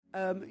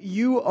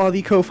You are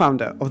the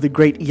co-founder of the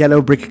Great Yellow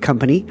Brick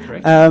Company.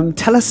 Correct.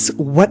 Tell us,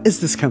 what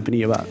is this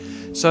company about?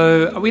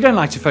 So we don't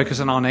like to focus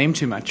on our name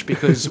too much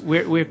because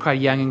we're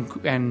quite young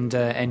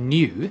and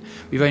new.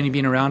 We've only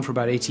been around for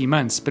about 18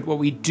 months. But what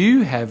we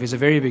do have is a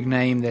very big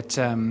name that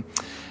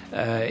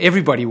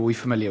everybody will be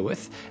familiar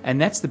with, and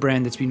that's the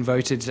brand that's been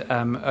voted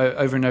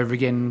over and over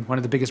again one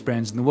of the biggest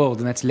brands in the world,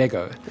 and that's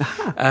Lego.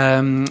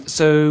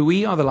 So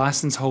we are the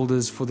license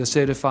holders for the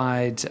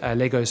certified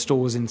Lego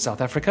stores in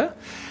South Africa.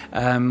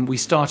 We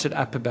started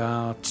up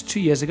about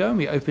 2 years ago, and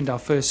we opened our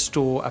first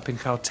store up in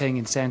Gauteng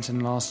in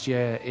Sandton last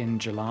year in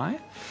July.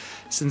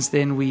 Since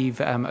then, we've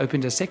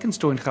opened a second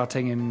store in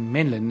Gauteng in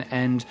Menlyn,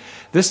 and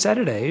this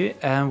Saturday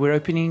we're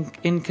opening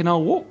in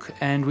Canal Walk,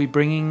 and we're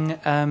bringing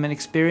an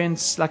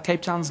experience like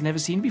Cape Town's never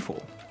seen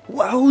before.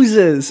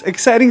 Wowzers!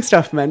 Exciting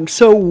stuff, man.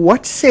 So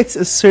what sets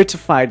a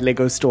certified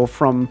Lego store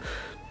from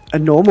a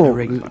normal...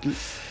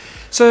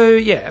 So,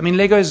 yeah, I mean,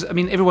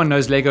 everyone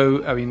knows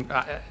Lego. I mean,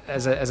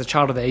 as a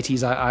child of the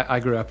 80s, I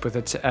grew up with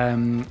it,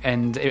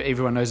 and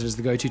everyone knows it as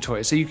the go-to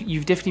toy. So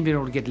you've definitely been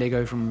able to get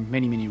Lego from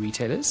many, many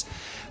retailers.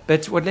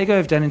 But what Lego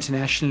have done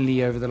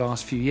internationally over the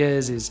last few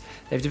years is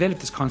they've developed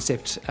this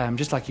concept,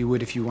 just like you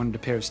would if you wanted a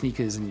pair of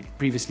sneakers and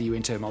previously you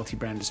went to a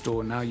multi-branded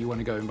store, and now you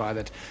want to go and buy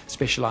that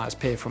specialized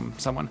pair from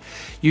someone.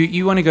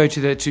 You want to go to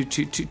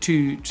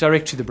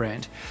direct to the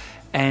brand.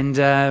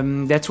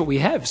 And that's what we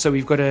have. So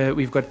we've got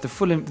the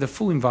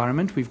full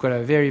environment. We've got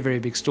a very, very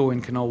big store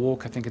in Canal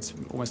Walk. I think it's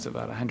almost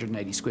about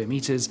 180 square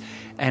meters,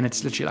 and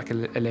it's literally like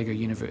a Lego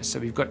universe. So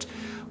we've got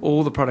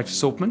all the product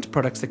assortment,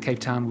 products that Cape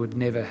Town would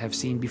never have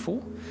seen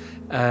before.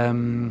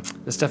 The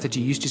stuff that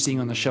you're used to seeing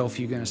on the shelf,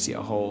 you're going to see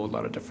a whole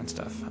lot of different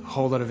stuff, a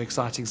whole lot of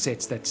exciting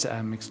sets,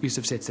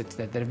 exclusive sets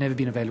that have never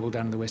been available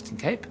down in the Western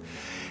Cape.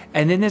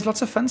 And then there's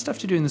lots of fun stuff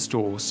to do in the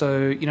store.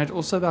 So, it's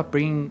also about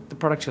bringing the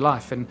product to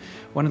life. And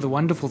one of the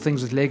wonderful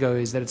things with Lego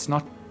is that it's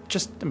not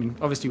just,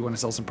 obviously you want to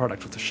sell some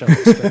product with the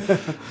shelves,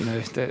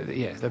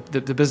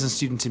 but, the business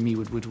student in me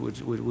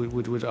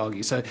would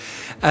argue. So,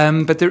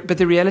 but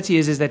the reality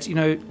is that,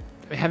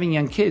 having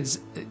young kids,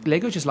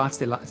 Lego just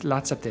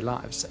lights up their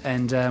lives.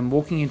 And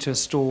walking into a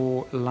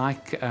store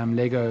like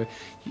Lego,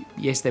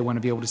 yes, they want to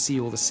be able to see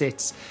all the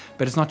sets,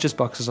 but it's not just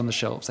boxes on the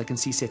shelves. They can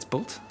see sets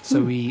built.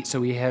 So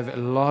we have a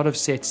lot of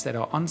sets that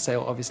are on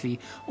sale, obviously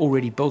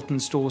already built in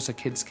store, so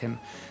kids can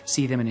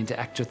see them and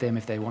interact with them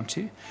if they want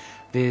to.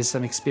 There's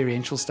some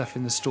experiential stuff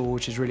in the store,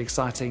 which is really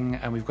exciting,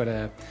 and we've got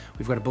to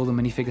build a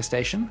minifigure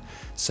station.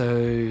 So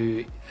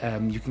you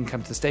can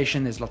come to the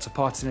station. There's lots of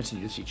parts in it,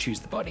 and you choose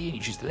the body, and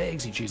you choose the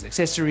legs, you choose the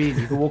accessory, and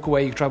you can walk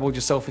away. You can try build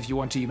yourself if you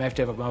want to. You may have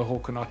to have a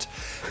mohawk or not,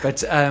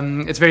 but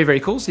it's very,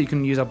 very cool. So you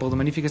can use our build a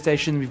minifigure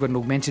station. We've got an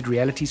augmented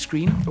reality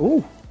screen,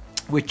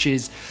 which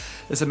is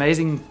this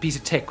amazing piece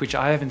of tech which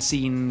I haven't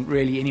seen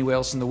really anywhere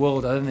else in the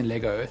world other than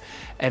Lego.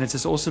 And it's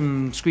this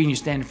awesome screen. You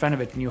stand in front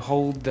of it and you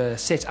hold the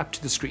set up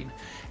to the screen.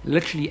 It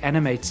literally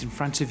animates in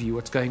front of you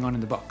what's going on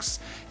in the box.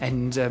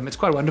 And it's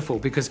quite wonderful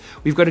because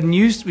we've got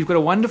a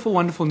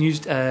wonderful news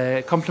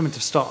complement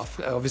of staff,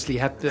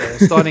 obviously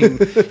starting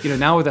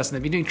now with us, and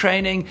they've been doing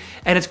training.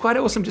 And it's quite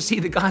awesome to see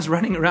the guys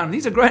running around.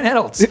 These are grown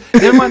adults.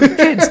 Never mind the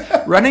kids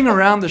running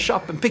around the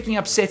shop and picking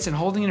up sets and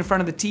holding it in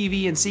front of the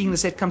TV and seeing the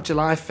set come to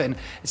life and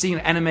seeing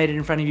it animated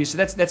in front of you. So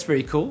that's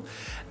very cool.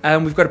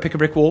 We've got a pick a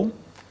brick wall.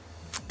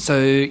 So,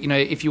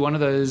 if you're one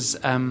of those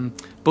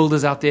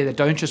builders out there that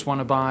don't just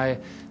want to buy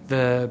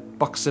the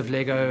box of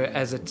Lego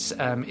as it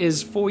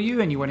is for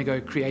you, and you want to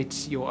go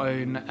create your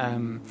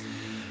own,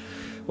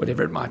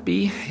 whatever it might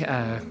be,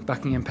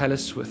 Buckingham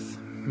Palace with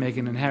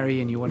Meghan and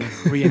Harry, and you want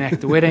to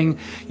reenact the wedding.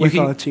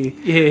 Without you.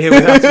 Yeah,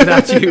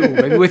 without you. Or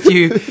maybe with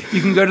you.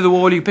 You can go to the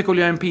wall, you pick all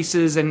your own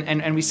pieces,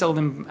 and we sell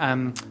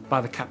them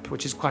by the cup,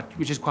 which is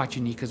quite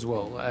unique as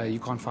well. You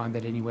can't find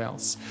that anywhere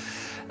else.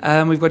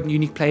 We've got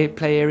unique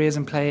play areas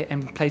and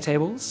play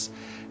tables.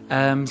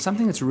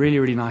 Something that's really,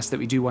 really nice that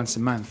we do once a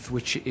month,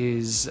 which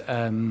is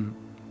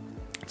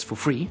it's for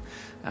free,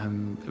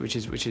 which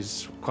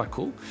is quite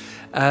cool.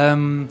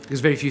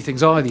 Because very few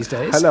things are these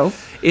days. Hello.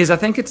 I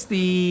think it's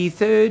the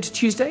third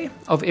Tuesday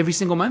of every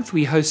single month.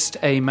 We host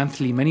a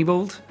monthly mini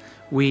build.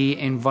 We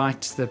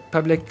invite the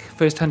public,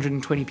 first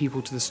 120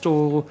 people to the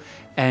store,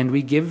 and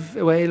we give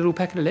away a little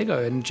packet of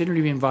Lego. And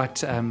generally we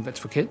invite, it's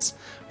for kids.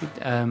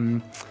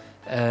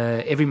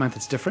 Every month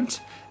it's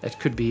different. It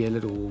could be a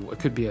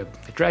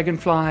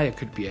dragonfly, it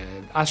could be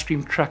an ice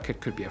cream truck, it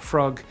could be a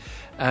frog.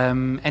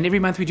 And every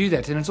month we do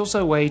that. And it's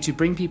also a way to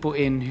bring people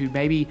in who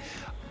maybe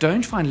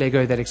don't find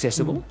Lego that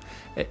accessible.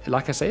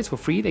 Like I say, it's for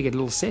free. They get a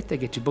little set. They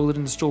get to build it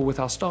in the store with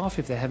our staff.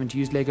 If they haven't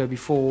used Lego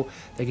before,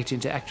 they get to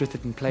interact with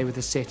it and play with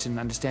the set and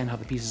understand how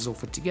the pieces all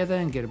fit together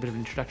and get a bit of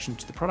an introduction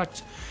to the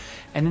product.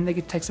 And then they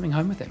get to take something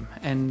home with them.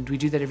 And we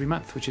do that every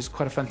month, which is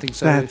quite a fun thing.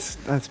 So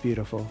that's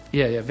beautiful.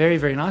 Yeah, very,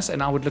 very nice.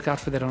 And I would look out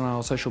for that on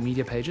our social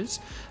media pages,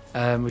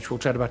 which we'll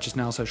chat about just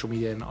now, social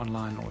media and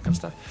online, all that kind of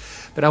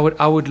stuff. But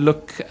I would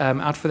look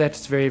out for that.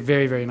 It's very,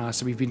 very, very nice.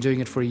 So we've been doing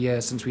it for a year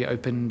since we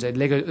opened.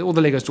 Lego, all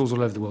the Lego stores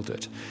all over the world do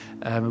it.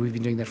 We've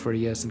been doing that for a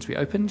year since we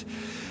opened.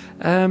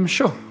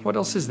 Sure. What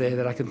else is there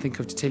that I can think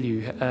of to tell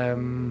you?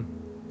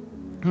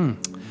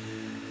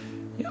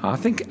 Yeah, I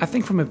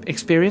think from an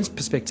experience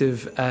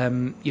perspective,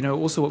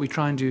 also what we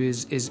try and do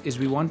is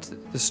we want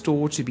the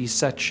store to be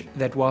such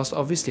that whilst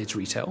obviously it's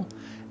retail,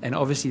 and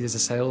obviously there's a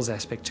sales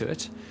aspect to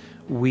it,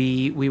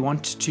 we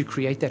want to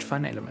create that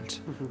fun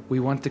element. Mm-hmm. We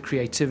want the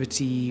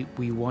creativity.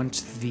 We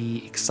want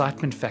the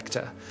excitement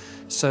factor.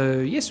 So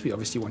yes, we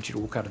obviously want you to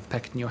walk out of the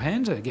packet in your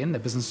hand. Again, the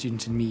business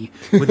student in me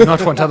would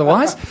not want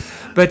otherwise.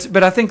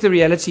 But I think the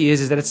reality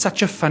is that it's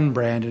such a fun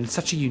brand and it's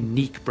such a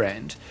unique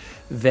brand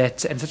and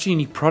such a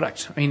unique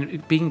product. I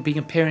mean, being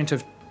a parent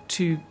of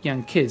two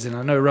young kids, and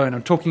I know, Rowan,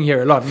 I'm talking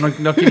here a lot.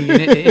 I'm not giving you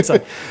an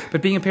insight,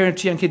 but being a parent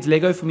of two young kids,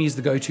 Lego for me is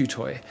the go-to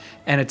toy,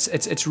 and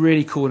it's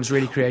really cool and it's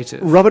really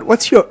creative. Robert,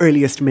 what's your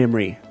earliest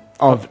memory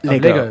of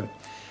Lego?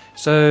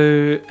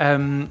 So,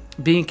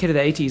 being a kid of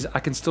the 80s, I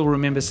can still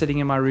remember sitting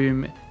in my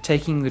room,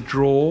 taking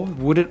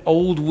the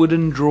old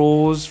wooden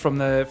drawers from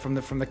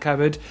the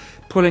cupboard,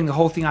 pulling the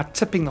whole thing out,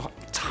 tipping the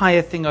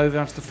entire thing over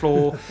onto the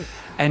floor,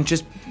 and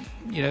just,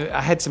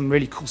 I had some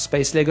really cool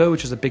space Lego,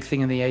 which was a big thing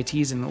in the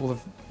 80s, and all the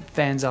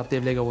fans out there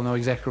of Lego will know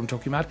exactly what I'm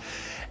talking about.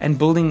 And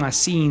building my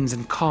scenes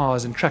and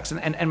cars and trucks.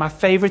 And my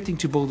favorite thing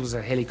to build was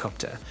a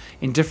helicopter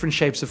in different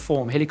shapes of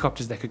form.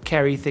 Helicopters that could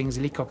carry things,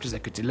 helicopters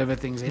that could deliver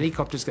things,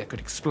 helicopters that could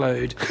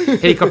explode,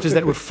 helicopters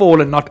that would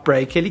fall and not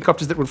break,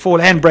 helicopters that would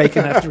fall and break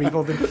and have to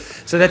rebuild them.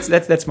 So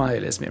that's my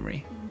earliest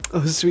memory.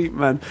 Oh, sweet,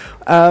 man.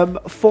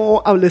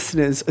 For our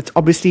listeners, it's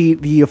obviously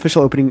the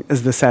official opening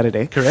is this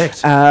Saturday.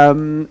 Correct.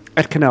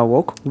 At Canal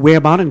Walk. Where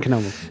about in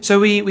Canal Walk? So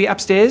we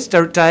upstairs,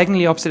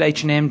 diagonally opposite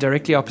H&M,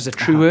 directly opposite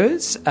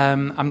Truworths.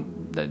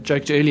 I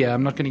joked earlier,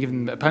 I'm not going to give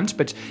them a punt,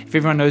 but if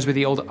everyone knows where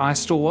the old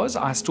iStore was,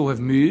 iStore have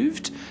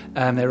moved.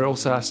 They were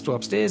also iStore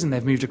upstairs, and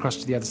they've moved across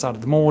to the other side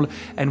of the mall,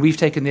 and we've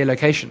taken their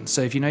location.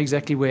 So if you know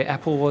exactly where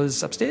Apple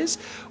was upstairs,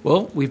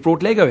 well, we've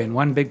brought Lego in,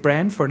 one big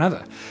brand for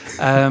another.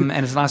 And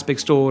it's a nice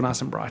big store,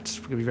 nice and bright. It's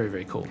going to be very,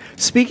 very cool.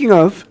 Speaking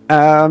of,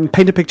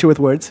 paint a picture with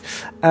words.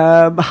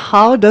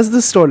 How does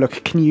the store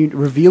look? Can you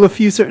reveal a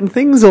few certain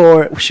things,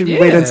 or should we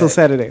wait until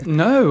Saturday?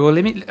 No, well,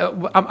 let me.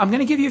 I'm going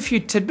to give you a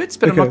few tidbits,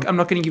 but okay. I'm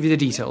not going to give you the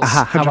details.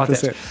 Aha, how about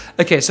that?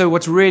 Okay, so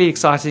what's really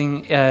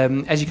exciting,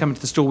 as you come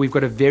into the store, we've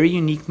got a very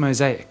unique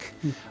mosaic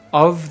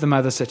of the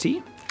mother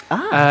city.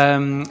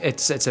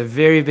 It's a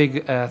very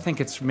big, I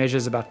think it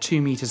measures about 2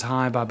 meters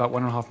high by about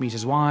 1.5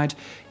 meters wide,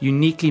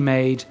 uniquely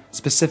made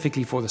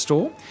specifically for the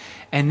store.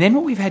 And then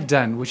what we've had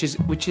done, which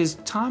is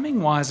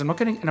timing wise, I'm not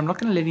going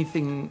to let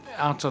anything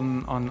out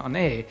on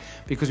air,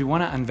 because we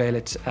want to unveil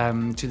it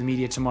to the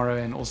media tomorrow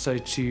and also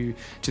to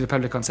the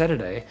public on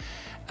Saturday.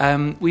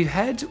 We've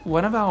had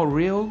one of our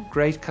real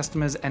great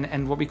customers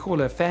and what we call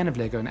a fan of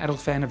Lego, an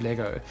adult fan of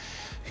Lego,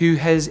 who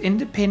has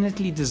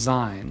independently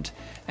designed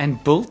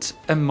and built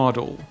a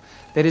model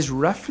that is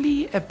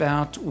roughly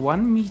about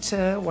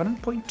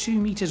 1.2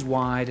 meters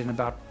wide and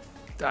about,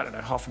 I don't know,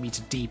 half a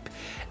meter deep.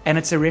 And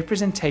it's a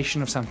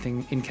representation of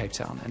something in Cape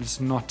Town, and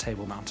it's not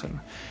Table Mountain.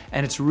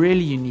 And it's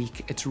really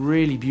unique. It's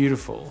really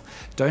beautiful.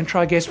 Don't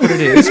try guess what it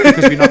is,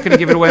 because we're not going to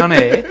give it away on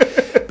air.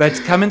 But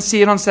come and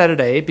see it on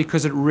Saturday,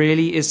 because it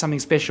really is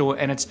something special.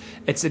 And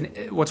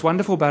what's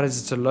wonderful about it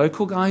is it's a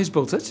local guy who's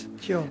built it.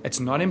 Sure. It's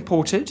not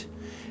imported.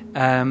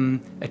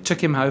 It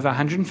took him over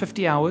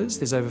 150 hours.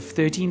 There's over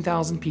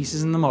 13,000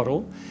 pieces in the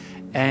model.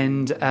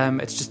 And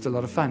it's just a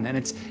lot of fun. And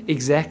it's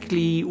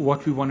exactly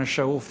what we want to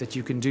show off that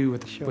you can do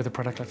with a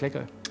product like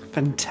Lego.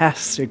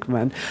 Fantastic,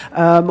 man.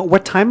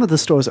 What time are the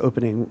stores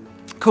opening?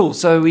 Cool.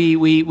 So we're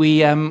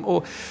going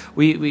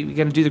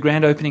to do the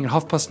grand opening at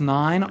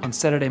 9:30 on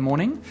Saturday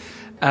morning.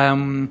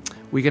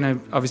 We're going to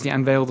obviously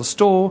unveil the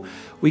store.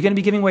 We're going to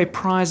be giving away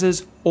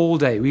prizes all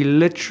day. We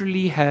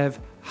literally have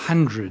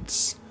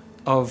hundreds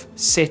of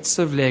sets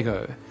of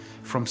Lego,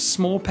 from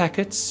small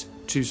packets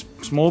to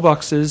small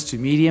boxes to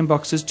medium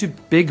boxes to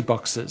big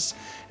boxes,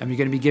 and we're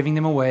going to be giving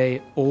them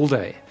away all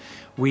day.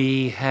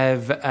 We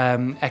have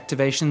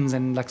activations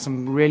and like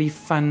some really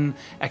fun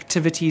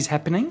activities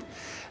happening.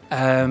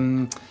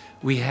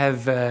 We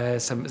have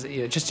some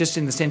just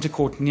in the centre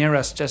court near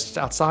us, just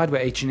outside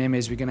where H&M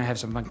is. We're going to have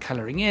some fun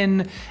colouring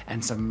in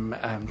and some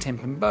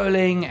temp and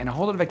bowling and a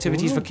whole lot of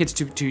activities for kids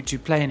to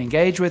play and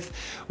engage with.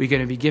 We're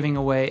going to be giving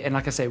away, and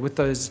like I say, with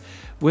those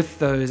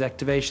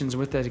activations,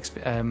 with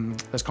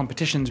those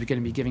competitions, we're going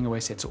to be giving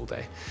away sets all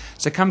day.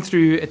 So come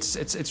through.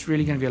 It's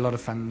really going to be a lot of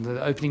fun.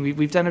 The opening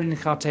we've done it in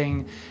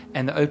Gauteng,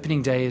 and the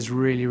opening day is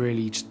really,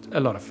 really just a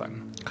lot of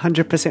fun.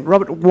 100%.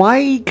 Robert,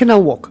 why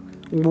Canal Walk?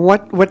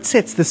 What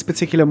sets this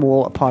particular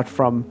mall apart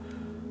from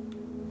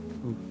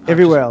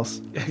everywhere else?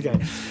 Okay.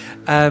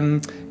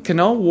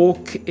 Canal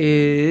Walk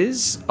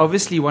is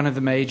obviously one of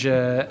the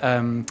major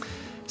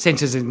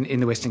centres in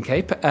the Western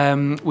Cape.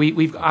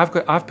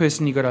 I've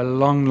personally got a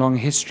long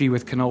history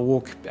with Canal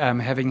Walk,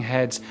 having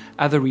had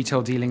other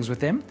retail dealings with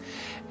them.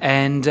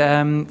 And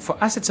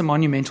for us, it's a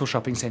monumental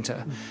shopping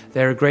centre.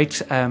 They're a great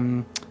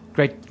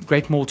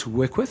mall to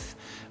work with.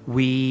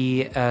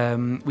 We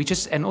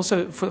just, and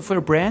also for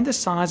a brand the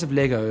size of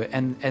Lego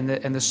and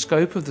the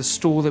scope of the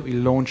store that we're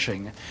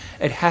launching,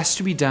 it has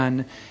to be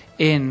done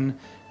in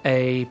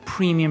a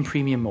premium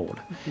mall.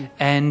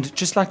 And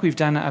just like we've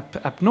done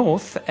up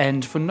north,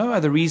 and for no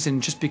other reason,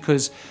 just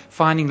because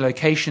finding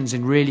locations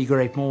in really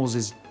great malls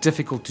is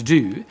difficult to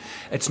do.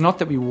 It's not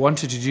that we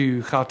wanted to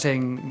do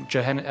Gauteng,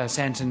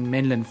 Sandton,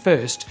 Menlyn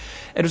first.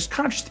 It was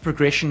kind of just the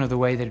progression of the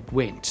way that it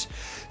went.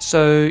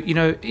 So,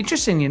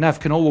 interestingly enough,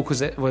 Canal Walk was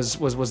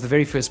the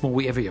very first mall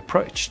we ever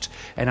approached.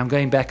 And I'm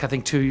going back, I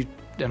think,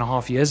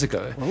 2.5 years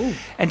ago. Oh.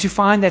 And to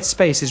find that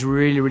space is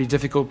really, really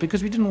difficult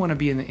because we didn't want to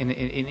be in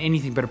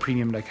anything but a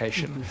premium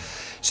location.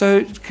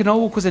 So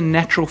Canal Walk was a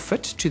natural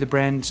fit to the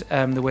brand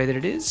the way that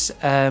it is.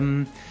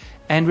 And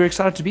we're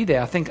excited to be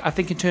there. I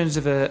think in terms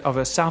of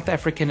a South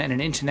African and an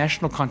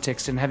international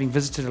context, and having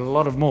visited a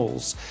lot of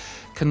malls,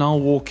 Canal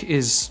Walk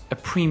is a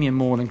premium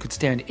mall and could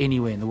stand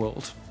anywhere in the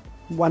world.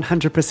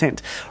 100%.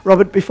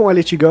 Robert, before I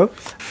let you go,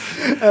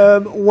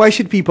 why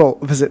should people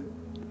visit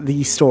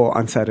the store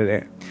on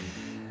Saturday?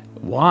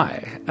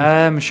 Why?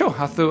 Sure.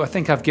 I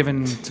think I've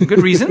given some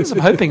good reasons. I'm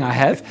hoping I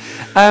have.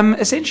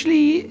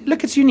 Essentially,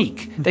 look, it's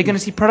unique. They're going to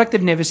see product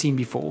they've never seen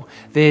before.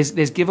 There's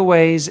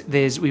giveaways.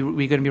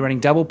 We're going to be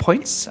running double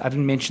points. I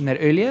didn't mention that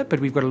earlier, but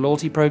we've got a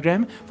loyalty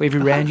program. For every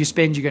rand you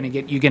spend, you're going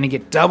to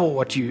get double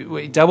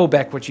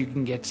back what you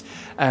can get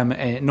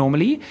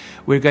normally.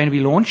 We're going to be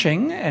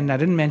launching, and I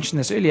didn't mention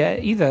this earlier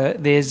either.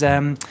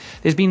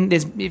 If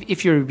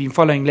you've been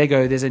following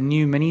Lego, there's a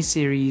new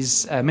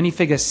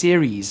minifigure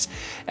series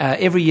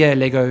every year.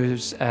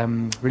 Legos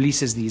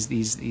releases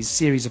these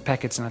series of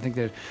packets, and I think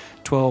they're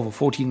 12 or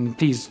 14.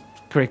 Please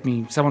correct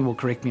me. Someone will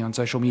correct me on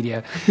social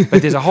media.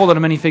 But there's a whole lot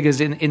of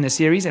minifigures in the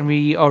series, and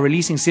we are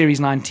releasing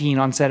Series 19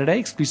 on Saturday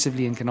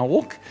exclusively in Canal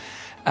Walk,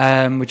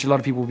 which a lot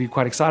of people will be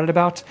quite excited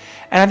about.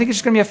 And I think it's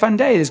just going to be a fun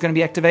day. There's going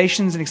to be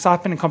activations and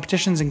excitement and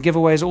competitions and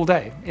giveaways all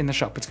day in the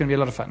shop. It's going to be a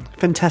lot of fun.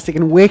 Fantastic.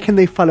 And where can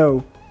they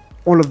follow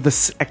all of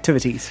this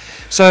activities?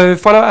 So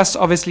follow us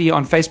obviously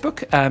on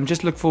Facebook.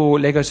 Just look for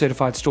Lego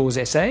Certified Stores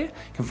SA. You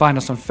can find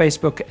us on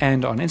Facebook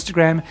and on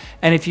Instagram.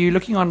 And if you're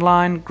looking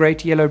online,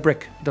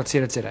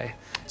 greatyellowbrick.co.za.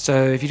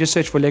 So if you just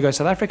search for Lego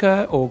South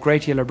Africa or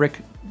Great Yellow Brick,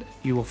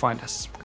 you will find us.